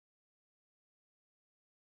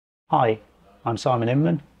Hi, I'm Simon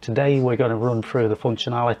Inman. Today we're going to run through the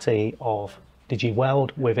functionality of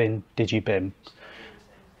DIGI-Weld within DIGI-BIM.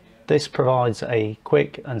 This provides a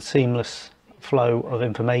quick and seamless flow of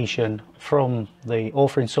information from the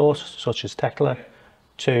authoring source, such as Tekla,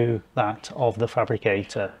 to that of the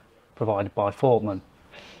Fabricator provided by Fortman.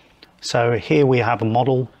 So here we have a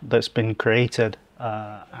model that's been created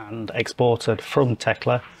and exported from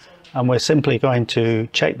Tekla, and we're simply going to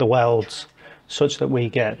check the welds such that we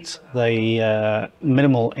get the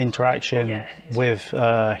minimal interaction with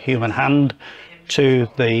human hand to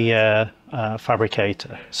the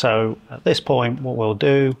Fabricator. So at this point what we'll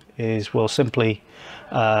do is we'll simply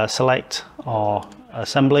select our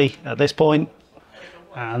assembly at this point,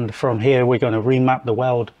 and from here we're going to remap the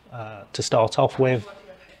weld to start off with,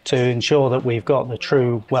 to ensure that we've got the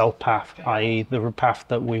true weld path, i.e. the path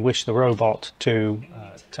that we wish the robot to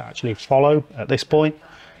actually follow at this point.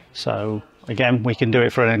 So again, we can do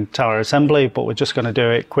it for an entire assembly, but we're just going to do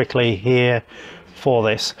it quickly here for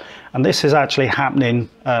this. And this is actually happening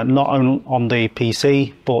not only on the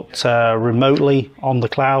PC, but remotely on the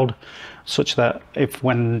cloud, such that if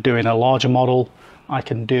when doing a larger model, I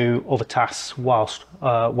can do other tasks whilst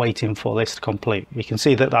waiting for this to complete. We can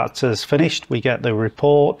see that that is finished. We get the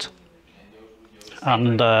report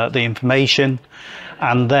and the information,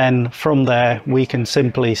 and then from there we can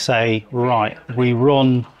simply say, right, we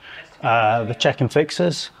run the check and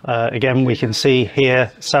fixes. Again, we can see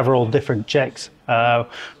here several different checks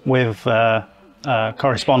with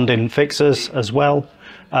corresponding fixes as well,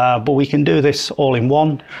 but we can do this all in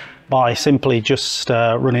one by simply just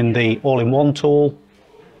running the all-in-one tool.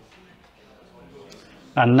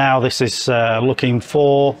 And now this is looking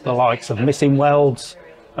for the likes of missing welds,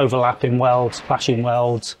 overlapping welds, clashing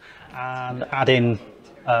welds, and adding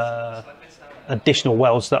additional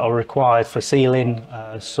welds that are required for sealing,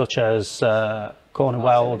 such as corner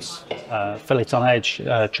welds, fillet on edge,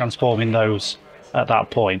 transforming those at that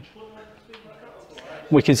point.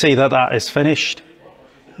 We can see that that is finished.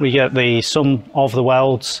 We get the sum of the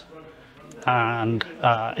welds, and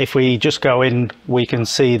if we just go in, we can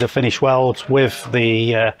see the finished welds with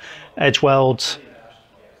the edge welds.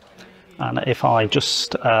 And if I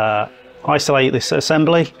just isolate this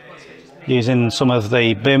assembly using some of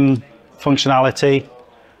the BIM functionality,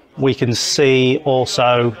 we can see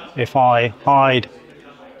also, if I hide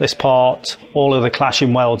this part, all of the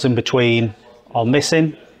clashing welds in between are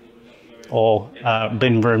missing or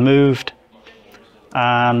been removed.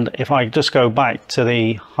 And if I just go back to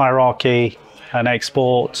the hierarchy and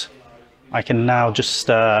export, I can now just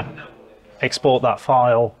export that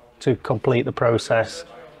file to complete the process,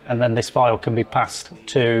 and then this file can be passed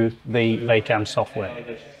to the VACAM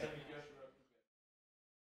software.